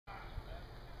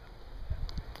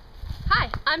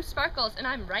I'm Sparkles and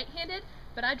I'm right-handed,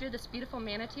 but I drew this beautiful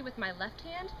manatee with my left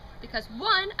hand because 1,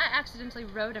 I accidentally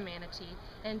rode a manatee,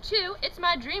 and 2, it's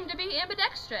my dream to be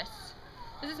ambidextrous.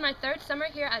 This is my 3rd summer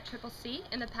here at Triple C.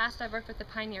 In the past I've worked with the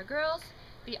Pioneer Girls,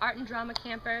 the art and drama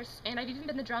campers, and I've even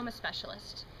been the drama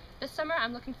specialist. This summer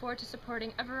I'm looking forward to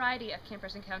supporting a variety of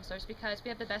campers and counselors because we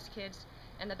have the best kids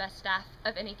and the best staff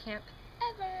of any camp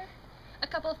ever. A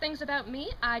couple of things about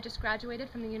me. I just graduated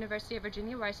from the University of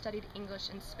Virginia where I studied English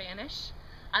and Spanish.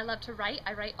 I love to write.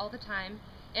 I write all the time.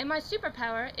 And my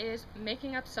superpower is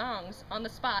making up songs on the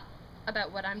spot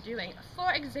about what I'm doing.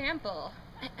 For example,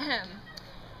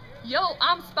 yo,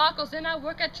 I'm Sparkles and I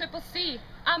work at Triple C.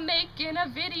 I'm making a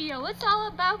video. It's all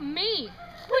about me.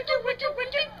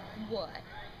 What?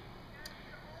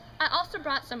 I also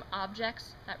brought some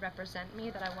objects that represent me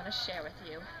that I want to share with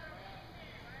you.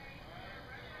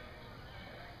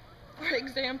 For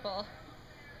example,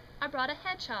 I brought a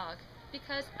hedgehog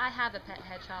because I have a pet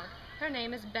hedgehog. Her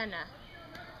name is Benna.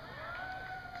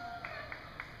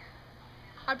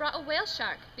 I brought a whale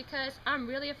shark because I'm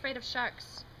really afraid of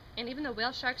sharks. And even though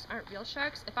whale sharks aren't real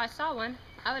sharks, if I saw one,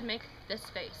 I would make this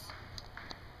face.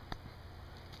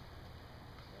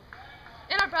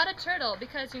 And I brought a turtle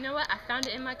because, you know what, I found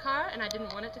it in my car and I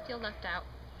didn't want it to feel left out.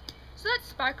 So that's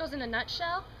Sparkles in a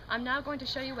nutshell. I'm now going to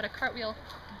show you what a cartwheel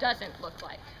doesn't look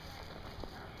like.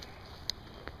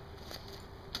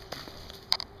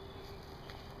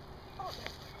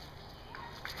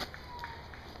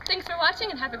 Thanks for watching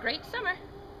and have a great summer.